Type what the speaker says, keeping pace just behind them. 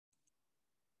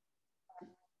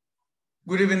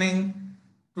Good evening.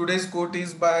 Today's quote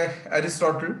is by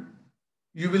Aristotle.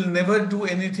 You will never do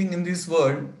anything in this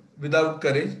world without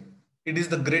courage. It is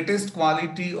the greatest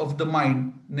quality of the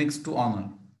mind next to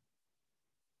honor.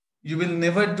 You will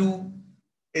never do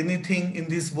anything in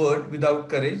this world without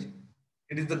courage.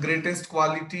 It is the greatest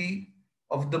quality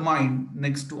of the mind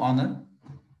next to honor.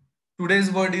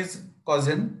 Today's word is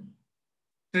cousin,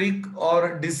 trick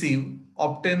or deceive,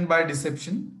 obtained by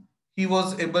deception. He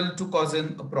was able to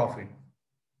cousin a profit.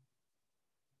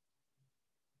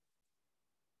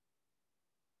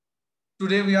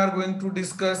 Today we are going to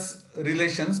discuss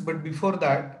relations, but before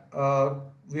that,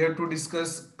 we have to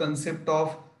discuss concept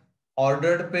of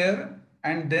ordered pair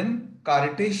and then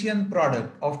Cartesian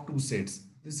product of two sets.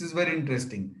 This is very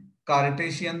interesting.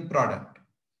 Cartesian product.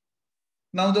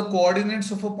 Now the coordinates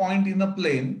of a point in a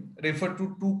plane refer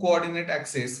to two coordinate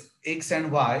axes x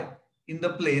and y in the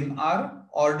plane are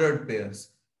ordered pairs.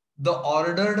 The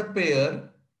ordered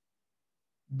pair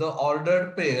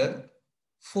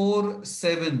 4,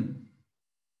 7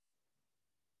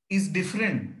 is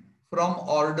different from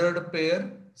ordered pair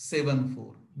 7,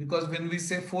 4. Because when we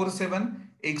say 4, 7,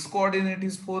 x coordinate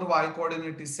is 4, y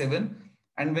coordinate is 7.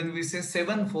 And when we say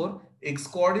 7, 4, x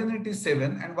coordinate is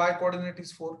 7 and y coordinate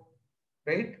is 4.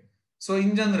 Right? So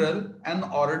in general, an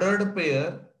ordered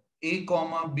pair A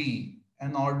comma B,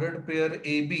 an ordered pair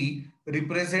AB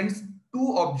represents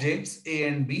two objects A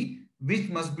and B which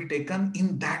must be taken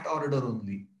in that order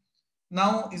only.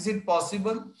 Now, is it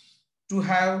possible to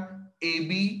have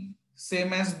AB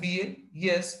same as BA?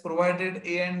 Yes, provided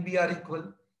A and B are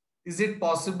equal. Is it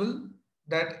possible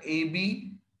that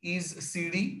AB is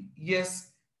CD? Yes,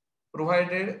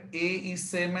 provided A is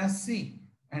same as C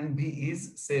and B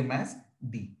is same as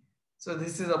D. So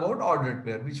this is about ordered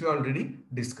pair, which we already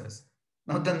discussed.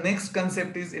 Now the next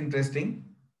concept is interesting.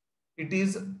 It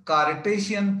is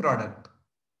Cartesian product.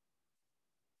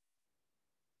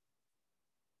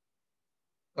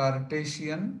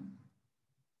 Cartesian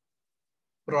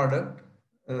product.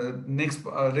 Next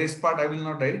rest part I will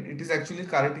not write. It is actually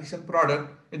Cartesian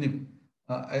product. Anyway,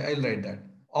 I'll write that.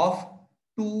 Of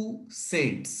two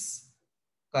sets.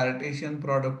 Cartesian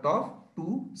product of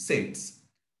two sets.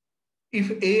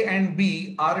 If A and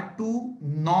B are two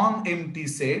non-empty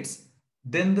sets,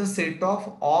 then the set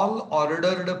of all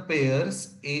ordered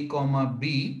pairs A comma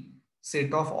B,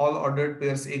 set of all ordered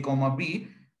pairs A comma B,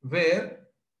 where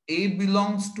A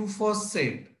belongs to first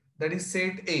set, that is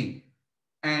set A,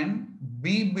 and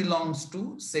B belongs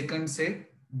to second set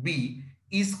B,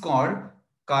 is called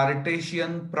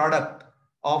Cartesian product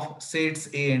of sets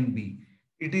A and B.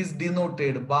 It is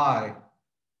denoted by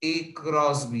A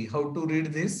cross B. How to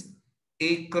read this?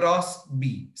 A cross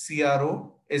B,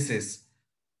 CROSS.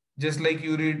 Just like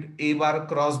you read A bar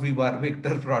cross B bar,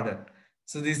 vector product.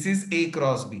 So this is A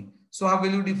cross B. So how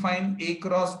will you define A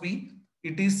cross B?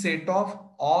 It is set of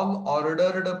all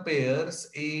ordered pairs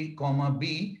A comma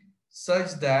B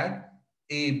such that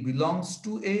A belongs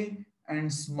to A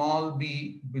and small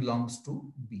b belongs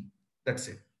to B. That's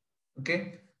it.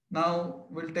 Okay. Now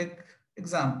we'll take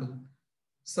example.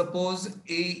 Suppose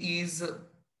A is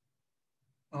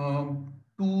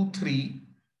 2, 3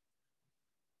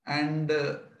 and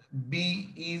B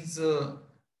is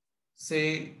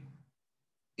say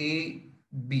A,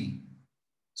 B.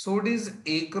 So it is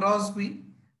A cross B.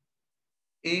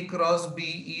 A cross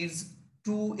B is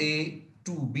 2A,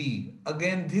 2B.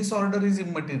 Again, this order is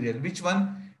immaterial. Which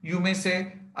one? You may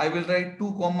say, I will write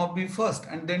 2 comma B first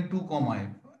and then 2 comma A.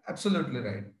 Absolutely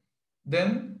right.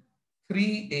 Then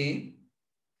 3A,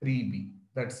 3B.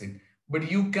 That's it.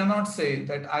 But you cannot say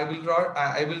that I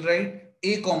will write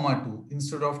A comma 2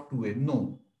 instead of 2A.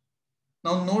 No.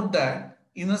 Now note that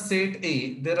in a set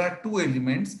A, there are two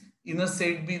elements. In a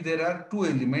set B, there are two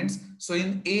elements. So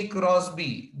in A cross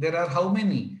B, there are how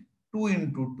many? 2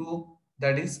 into 2,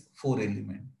 that is 4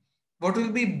 elements. What will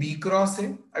be B cross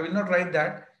A? I will not write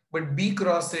that, but B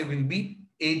cross A will be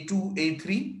A2,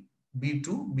 A3,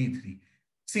 B2, B3.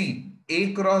 See,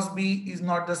 A cross B is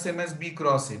not the same as B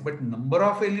cross A, but number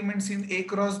of elements in A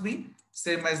cross B,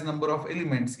 same as number of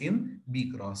elements in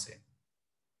B cross A.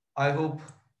 I hope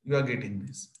you are getting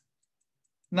this.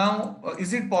 Now,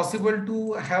 is it possible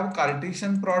to have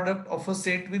Cartesian product of a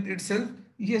set with itself?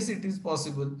 Yes, it is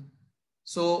possible.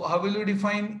 So how will you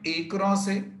define A cross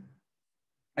A?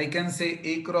 I can say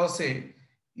A cross A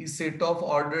is set of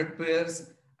ordered pairs.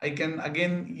 I can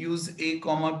again use A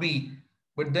comma B,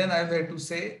 but then I have to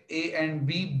say A and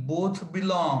B both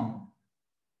belong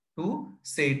to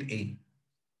set A.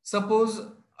 Suppose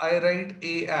I write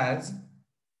A as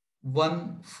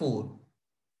 1, 4.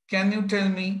 Can you tell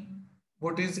me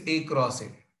what is A cross A?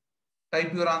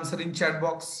 Type your answer in chat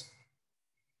box.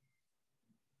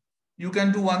 you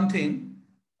can do one thing.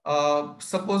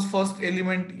 Suppose first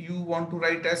element you want to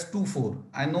write as 2 4.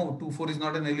 I know 2 4 is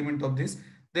not an element of this.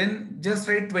 Then just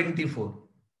write 24,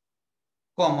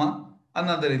 comma,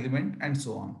 another element, and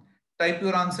so on. Type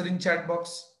your answer in chat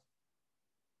box.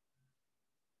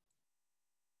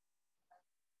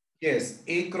 Yes,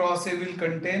 A cross A will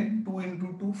contain 2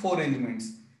 into 2, 4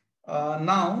 elements.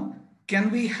 Now,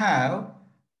 can we have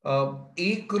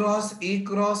A cross A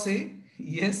cross A?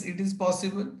 Yes, it is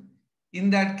possible. In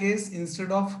that case,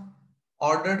 instead of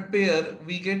ordered pair,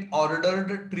 we get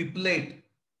ordered triplet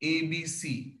A, B,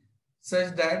 C,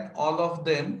 such that all of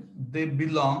them, they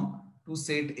belong to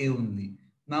set A only.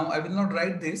 Now, I will not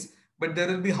write this, but there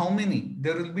will be how many?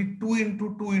 There will be 2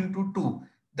 into 2 into 2.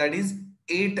 That is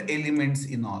 8 elements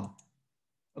in all.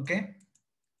 Okay.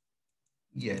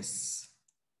 Yes.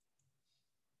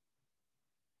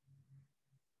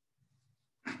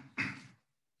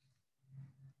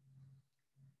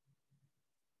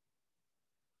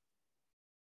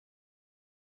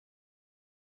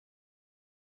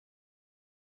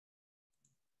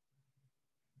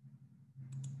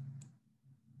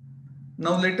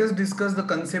 Now let us discuss the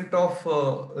concept of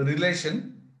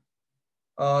relation.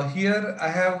 Here I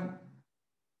have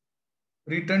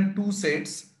written two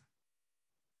sets,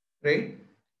 right?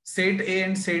 Set A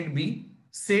and set B.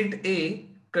 Set A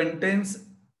contains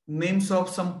names of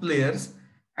some players,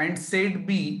 and set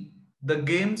B the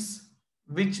games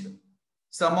which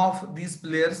some of these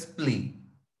players play.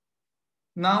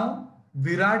 Now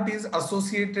Virat is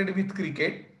associated with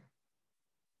cricket.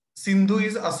 Sindhu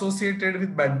is associated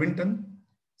with badminton.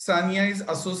 Sania is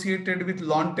associated with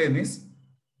lawn tennis.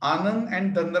 Anand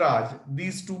and Dhanraj,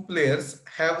 these two players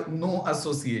have no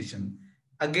association.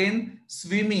 Again,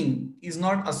 swimming is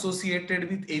not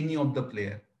associated with any of the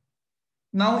player.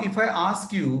 Now, if I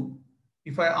ask you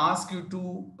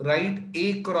to write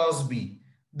A cross B,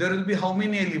 there will be how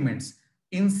many elements?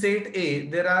 In set A,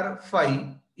 there are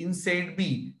 5. In set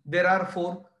B, there are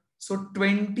 4. So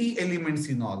 20 elements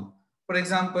in all. For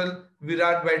example,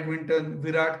 Virat badminton,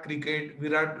 Virat cricket,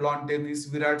 Virat lawn tennis,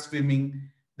 Virat swimming,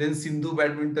 then Sindhu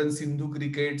badminton, Sindhu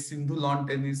cricket, Sindhu lawn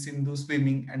tennis, Sindhu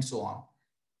swimming, and so on.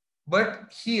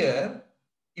 But here,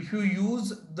 if you use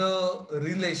the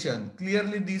relation,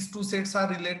 clearly these two sets are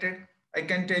related. I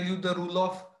can tell you the rule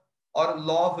of or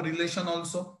law of relation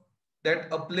also, that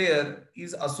a player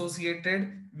is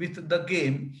associated with the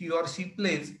game he or she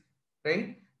plays,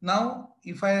 right? Now,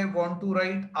 if I want to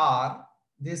write R,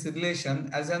 this relation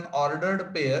as an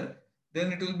ordered pair,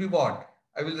 then it will be what?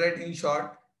 I will write in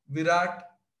short,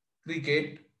 Virat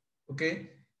cricket,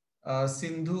 okay,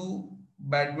 Sindhu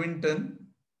badminton,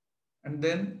 and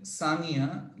then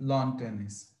Sania lawn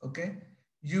tennis. Okay,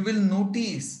 you will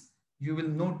notice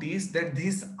that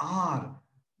this R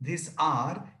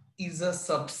is a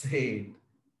subset.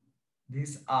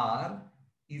 This R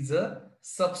is a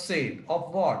subset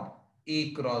of what? A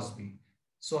cross B.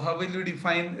 So how will you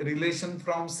define relation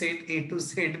from set A to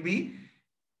set B?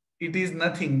 It is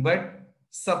nothing but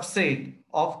subset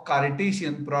of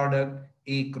Cartesian product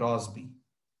A cross B.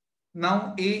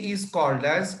 Now A is called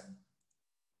as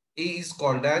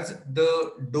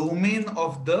the domain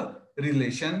of the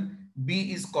relation.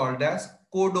 B is called as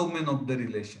codomain of the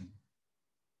relation.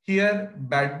 Here,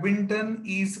 badminton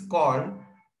is called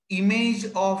image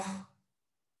of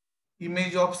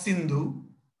Sindhu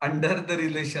under the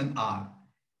relation R,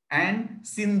 and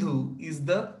Sindhu is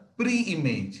the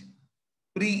pre-image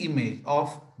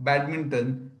of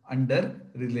badminton under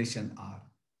relation R.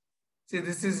 See,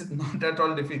 this is not at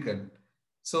all difficult.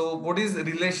 So what is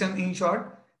relation in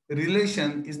short?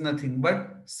 Relation is nothing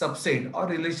but subset, or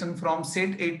relation from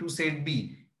set A to set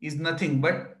B is nothing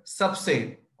but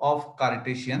subset of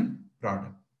Cartesian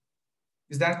product.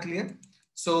 Is that clear?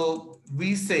 So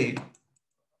we say,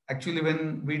 actually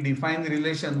when we define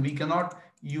relation, we cannot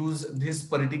use this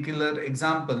particular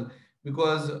example,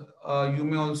 because you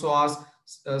may also ask,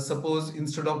 suppose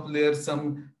instead of players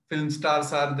some film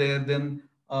stars are there, then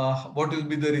what will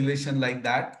be the relation, like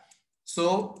that.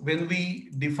 So when we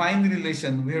define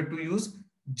relation, we have to use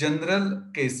general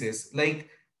cases, like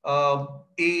A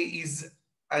is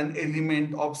an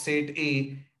element of set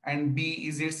A and B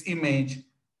is its image.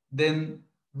 Then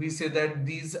we say that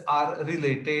these are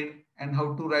related. And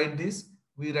how to write this?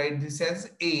 We write this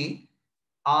as A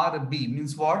R B,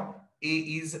 means what? A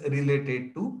is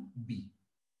related to B.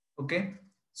 Okay.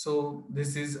 So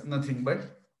this is nothing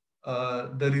but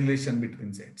the relation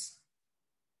between sets.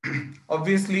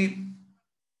 Obviously,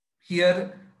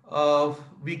 here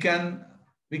we can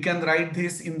write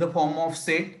this in the form of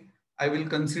set. I will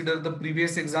consider the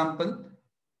previous example.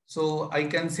 So I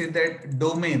can say that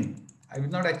domain, I will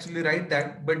not actually write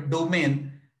that, but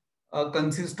domain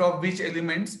consists of which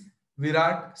elements?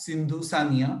 Virat, Sindhu,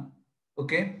 Sania.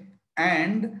 Okay.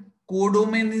 And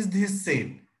codomain is this set.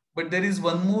 But there is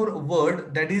one more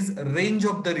word, that is range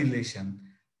of the relation.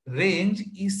 Range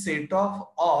is set of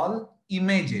all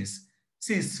images.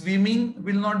 See, swimming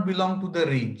will not belong to the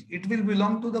range. It will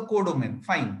belong to the codomain.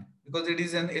 Fine. Because it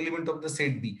is an element of the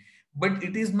set B. But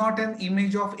it is not an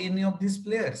image of any of these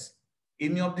players,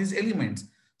 any of these elements.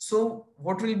 So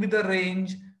what will be the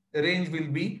range? The range will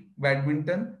be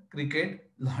badminton,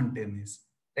 cricket, lawn tennis,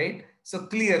 right? So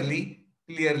clearly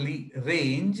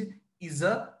range is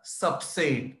a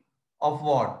subset of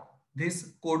what?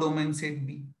 This codomain set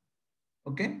B.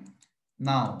 Okay.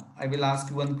 Now I will ask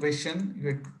you one question. You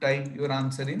have to type your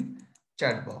answer in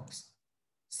chat box.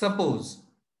 Suppose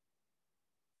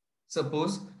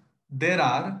there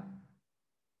are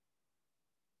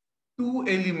two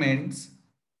elements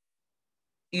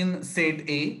in set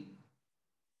A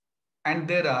and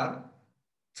there are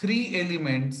three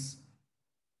elements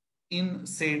in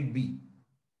set B.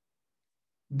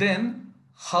 Then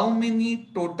how many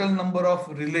total number of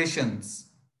relations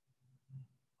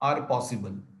are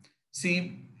possible?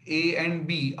 See, A and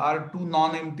B are two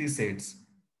non-empty sets,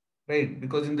 right?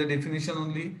 Because in the definition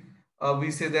only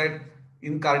we say that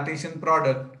in Cartesian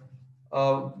product,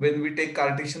 when we take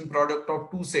Cartesian product of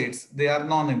two sets, they are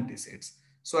non-empty sets.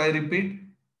 So I repeat,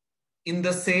 in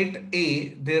the set A,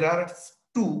 there are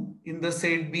two. In the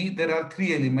set B, there are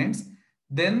three elements.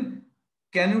 Then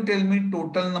can you tell me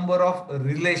total number of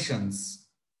relations?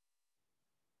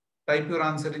 Type your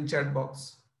answer in chat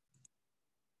box.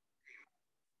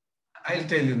 I'll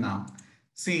tell you now.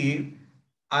 See,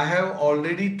 I have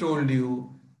already told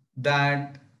you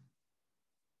that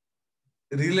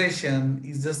relation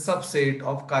is a subset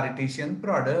of Cartesian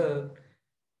product.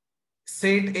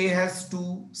 Set A has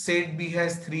 2, set B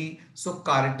has 3. So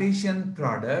Cartesian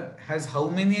product has how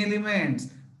many elements?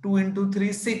 2 into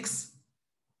 3, 6.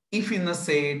 If in a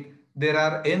set there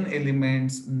are n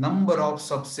elements, number of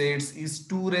subsets is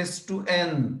 2 raised to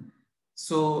n.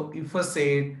 So if a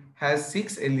set has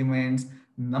 6 elements,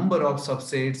 number of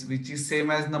subsets, which is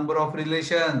same as number of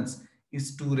relations,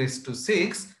 is 2 raised to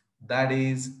 6. That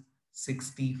is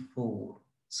 64.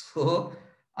 So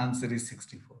answer is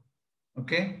 64.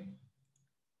 Okay.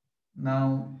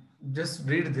 Now just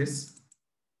read this.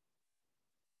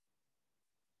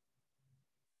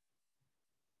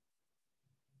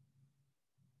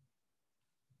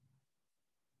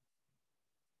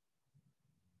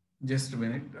 Just a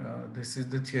minute. This is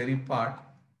the theory part.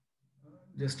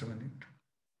 Just a minute.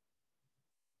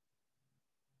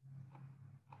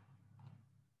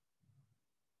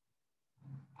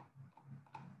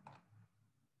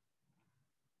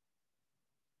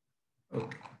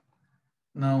 Okay.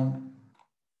 Now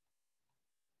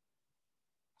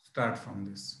start from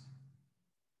this.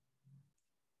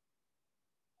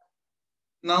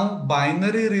 Now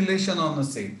binary relation on a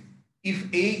set.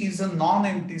 If A is a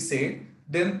non-empty set,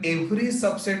 then every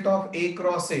subset of A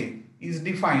cross A is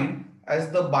defined as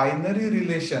the binary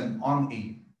relation on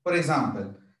A. For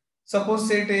example, suppose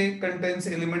set A contains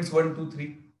elements 1, 2,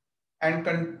 3 and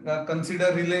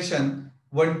consider relation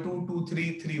 1, 2, 2,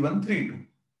 3, 3, 1, 3, 2.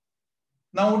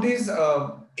 Nowadays,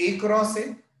 A cross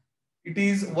A, it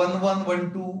is 1, 1,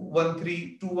 1, 2, 1,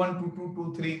 3, 2, 1, 2,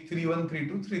 2, 2, 3, 3, 1, 3,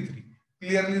 2, 3, 3.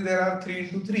 Clearly, there are 3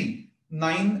 into 3,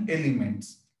 9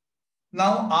 elements.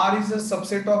 Now, R is a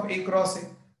subset of A cross A.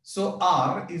 So,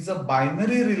 R is a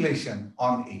binary relation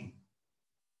on A.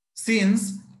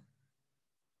 Since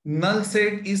null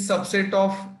set is subset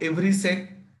of every set,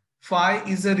 phi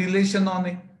is a relation on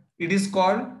A. It is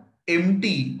called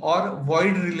empty or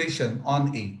void relation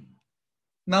on A.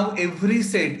 Now every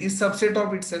set is subset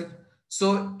of itself.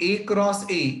 So A cross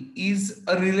A is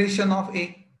a relation of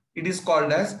A. It is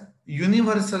called as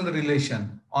universal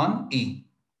relation on A.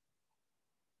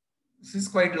 This is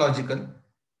quite logical.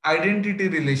 Identity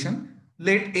relation.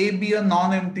 Let A be a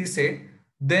non-empty set.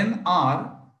 Then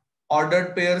R,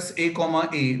 ordered pairs A comma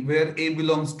A, where A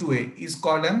belongs to A, is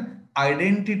called an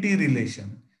identity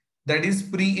relation. That is,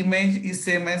 pre-image is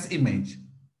same as image.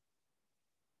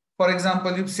 For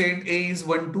example, if set A is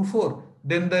 1 to 4,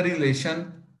 then the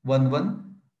relation 1,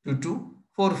 1, 2, 2,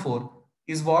 4, 4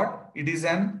 is what? It is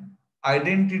an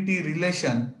identity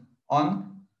relation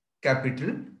on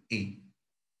capital A.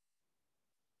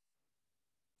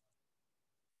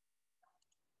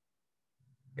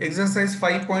 Exercise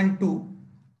 5.2.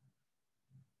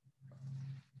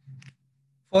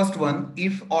 First one,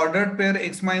 if ordered pair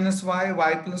x minus y,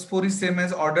 y plus 4 is same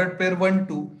as ordered pair 1,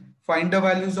 2, find the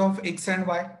values of x and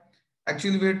y.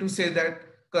 Actually, we have to say that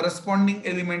corresponding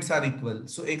elements are equal.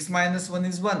 So x minus 1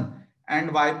 is 1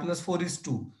 and y plus 4 is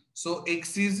 2. So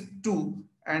x is 2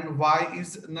 and y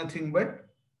is nothing but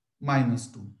minus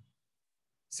 2.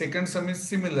 Second sum is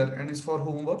similar and is for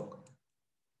homework.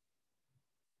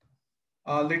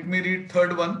 Let me read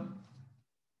third one.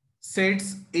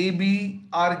 Sets A, B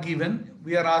are given.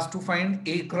 We are asked to find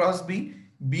A cross B,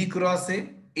 B cross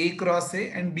A cross A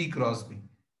and B cross B.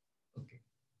 Okay.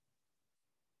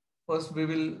 First we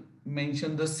will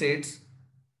mention the sets.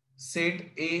 Set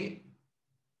A,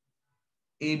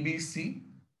 ABC.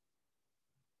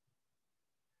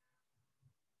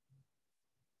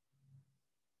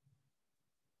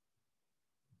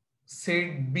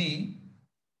 Set B,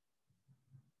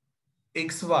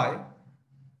 XY.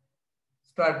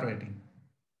 Start writing.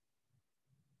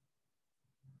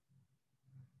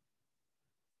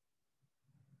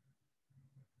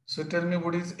 So tell me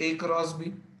what is A cross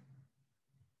B?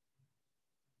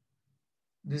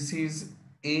 This is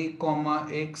A comma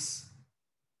X.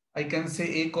 I can say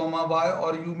A comma Y,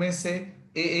 or you may say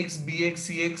AX, BX,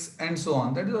 CX and so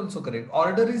on. That is also correct.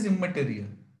 Order is immaterial.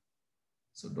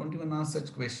 So don't even ask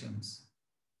such questions.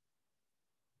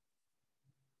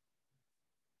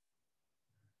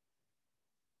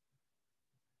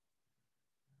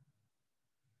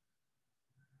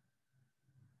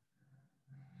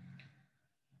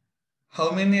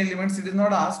 How many elements? It is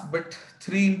not asked, but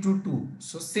 3 into 2.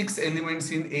 So 6 elements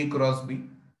in A cross B.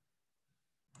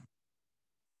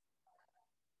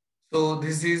 So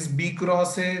this is B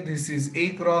cross A, this is A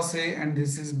cross A and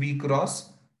this is B cross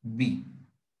B.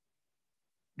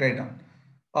 Write down.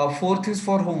 Fourth is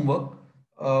for homework,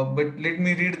 but let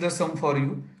me read the sum for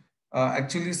you.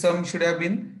 Actually, sum should have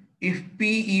been if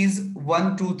P is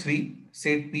 1, 2, 3,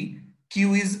 set P,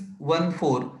 Q is 1,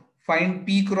 4, find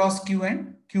P cross Q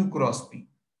and Q cross P.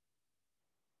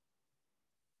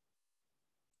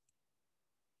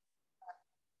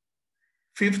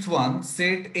 Fifth one,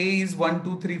 set A is 1,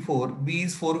 2, 3, 4, B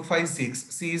is 4, 5, 6,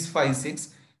 C is 5,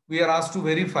 6. We are asked to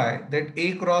verify that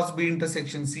A cross B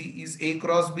intersection C is A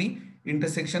cross B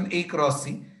intersection A cross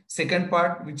C. Second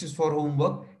part, which is for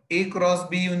homework, A cross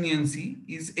B union C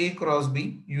is A cross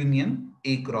B union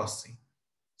A cross C.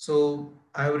 So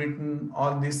I have written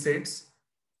all these sets.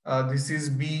 This is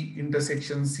B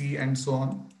intersection C and so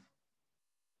on.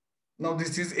 Now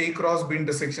this is A cross B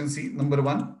intersection C, number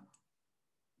 1.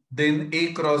 Then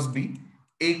A cross B,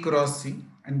 A cross C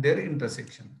and their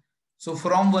intersection. So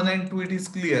from 1 and 2 it is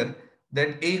clear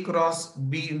that A cross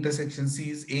B intersection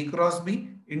C is A cross B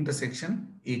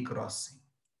intersection A cross C.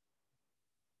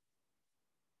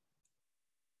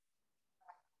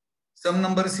 Sum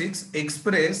number 6,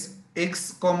 express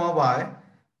x comma y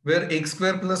where x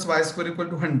square plus y square equal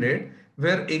to 100,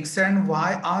 where x and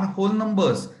y are whole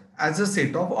numbers as a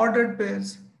set of ordered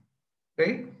pairs.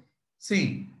 Right?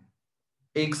 See,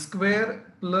 x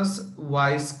square plus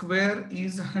y square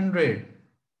is 100.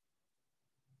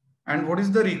 And what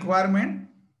is the requirement?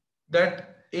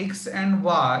 That x and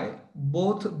y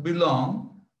both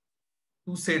belong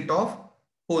to set of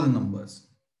whole numbers.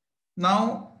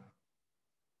 Now,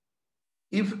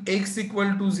 if x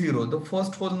equal to 0, the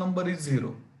first whole number is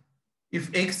 0.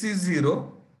 If x is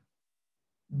 0,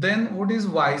 then what is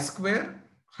y square?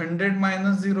 100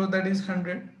 minus 0, that is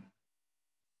 100.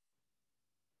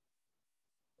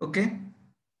 Okay.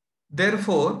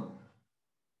 Therefore,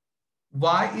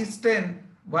 y is 10.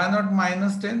 Why not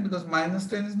minus 10? Because minus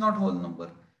 10 is not whole number.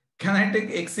 Can I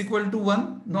take x equal to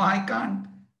 1? No, I can't.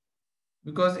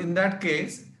 Because in that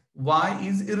case, y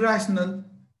is irrational.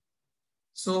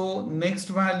 So next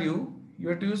value, you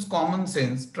have to use common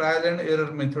sense, trial and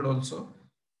error method also.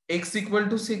 X equal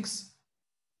to 6.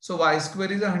 So y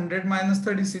square is 100 minus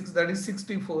 36, that is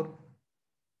 64.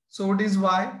 So what is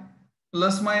y?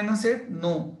 Plus minus 8?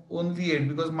 No, only 8,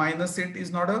 because minus 8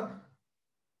 is not a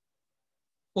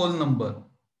whole number.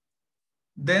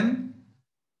 Then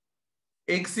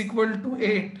x equal to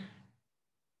 8.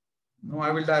 No,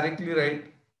 I will directly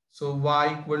write. So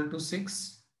y equal to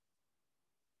 6.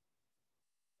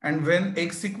 And when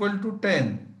x equal to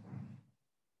 10,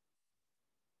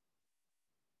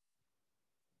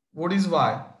 what is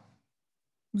y?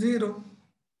 0.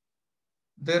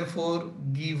 Therefore,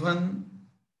 given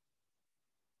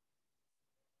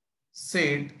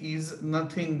set is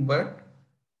nothing but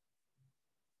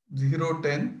 0,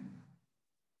 10.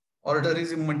 Order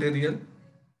is immaterial.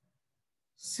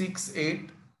 6, 8.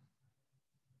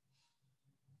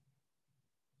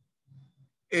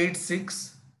 8,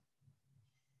 6.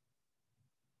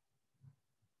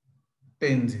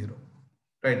 10, 0.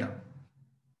 Write down.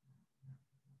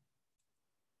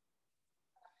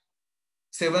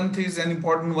 Seventh is an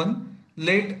important one.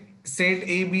 Let set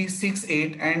A be 6,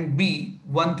 8 and B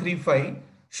 1, 3, 5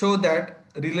 show that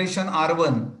relation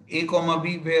R1, A comma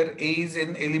B, where A is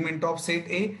an element of set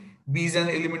A, B is an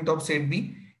element of set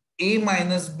B. A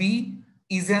minus B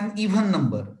is an even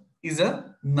number, is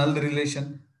a null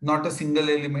relation, not a single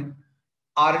element.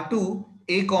 R2,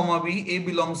 A comma B, A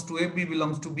belongs to A, B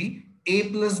belongs to B. A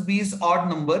plus B is odd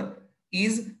number,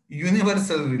 is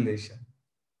universal relation.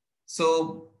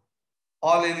 So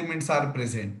all elements are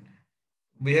present.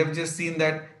 We have just seen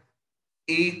that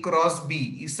A cross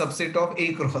B is subset of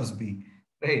A cross B,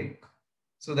 right?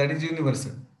 So that is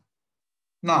universal.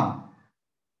 Now,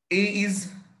 A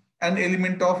is an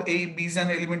element of A, B is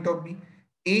an element of B.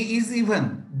 A is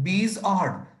even, B is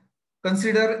odd.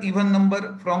 Consider even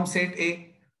number from set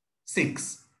A,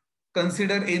 6.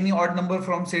 Consider any odd number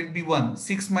from set B, 1.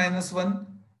 6 minus 1,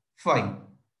 5.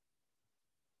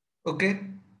 Okay.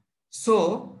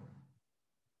 So,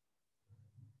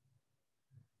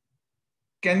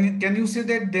 can you say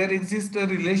that there exists a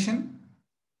relation?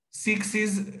 6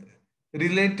 is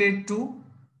related to,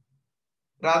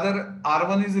 rather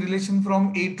R1 is relation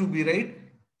from A to B, right?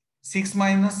 6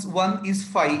 minus 1 is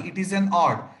 5. It is an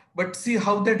odd. But see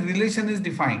how that relation is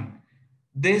defined.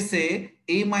 They say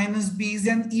A minus B is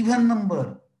an even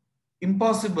number.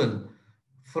 Impossible.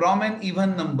 From an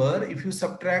even number, if you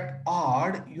subtract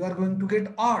odd, you are going to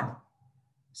get odd.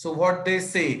 So what they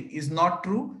say is not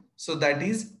true. So that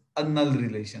is a null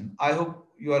relation. I hope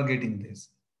you are getting this.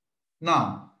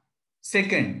 Now,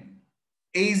 second,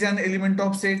 A is an element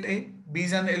of set A, B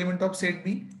is an element of set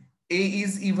B. A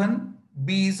is even,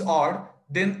 B is odd,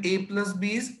 then A plus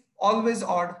B is always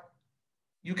odd.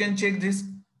 You can check this.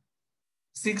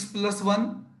 6 plus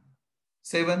 1,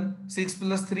 7, 6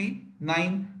 plus 3,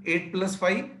 9, 8 plus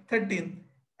 5, 13.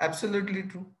 Absolutely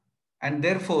true. And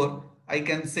therefore, I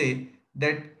can say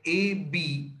that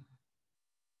AB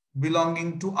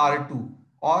belonging to R2,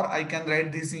 or I can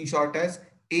write this in short as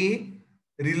A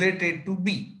related to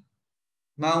B.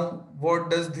 Now, what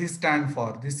does this stand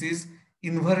for? This is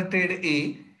inverted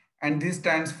A, and this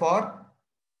stands for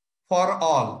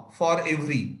all, for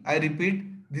every. I repeat,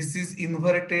 this is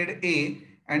inverted A,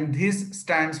 and this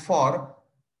stands for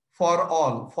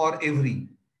all, for every.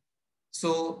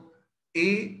 So,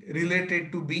 A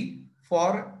related to B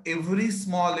for every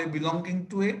small a belonging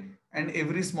to A and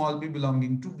every small b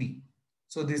belonging to B.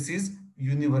 So, this is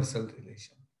universal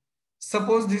relation.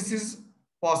 Suppose this is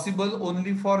possible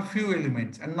only for few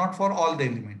elements and not for all the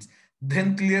elements,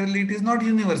 then clearly it is not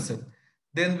universal.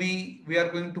 Then we are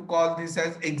going to call this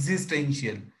as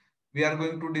existential. We are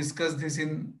going to discuss this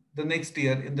in the next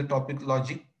year in the topic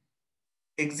logic.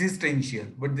 Existential,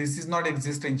 but this is not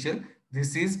existential,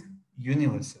 this is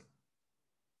universal.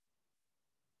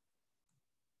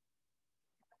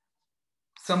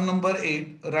 Sum number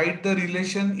 8, write the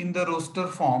relation in the roster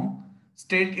form,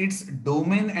 state its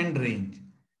domain and range.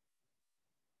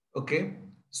 Okay,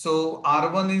 so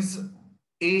R1 is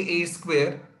A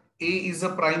square. A is a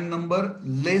prime number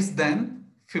less than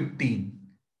 15.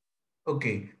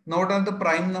 Okay, now what are the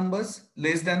prime numbers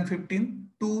less than 15?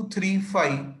 2, 3,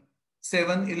 5,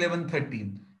 7, 11,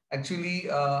 13.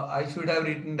 Actually, I should have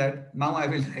written that. Now I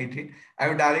will write it. I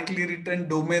have directly written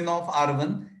domain of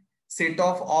R1, set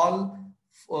of all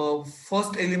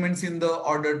first elements in the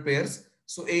ordered pairs.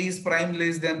 So A is prime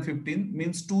less than 15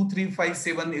 means 2, 3, 5,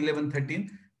 7, 11,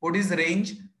 13. What is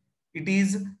range? It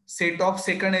is set of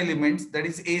second elements, that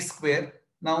is A square.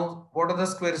 Now, what are the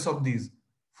squares of these?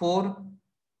 4,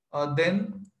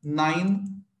 then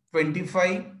 9,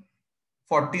 25,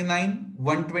 49,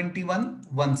 121,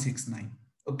 169.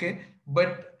 Okay,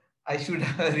 but I should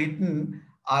have written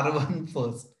R1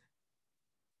 first.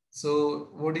 So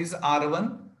what is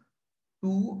R1?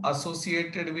 2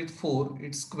 associated with 4,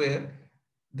 it's square.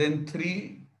 Then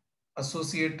 3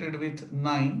 associated with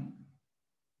 9.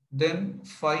 Then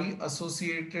 5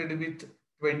 associated with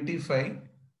 25.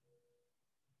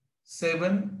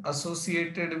 7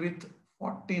 associated with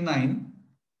 49.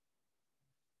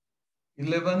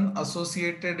 11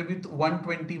 associated with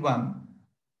 121.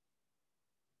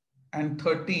 And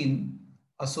 13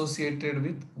 associated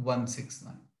with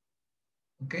 169.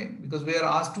 Okay, because we are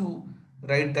asked to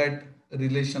write that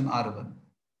relation R1.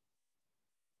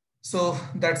 So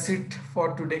that's it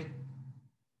for today.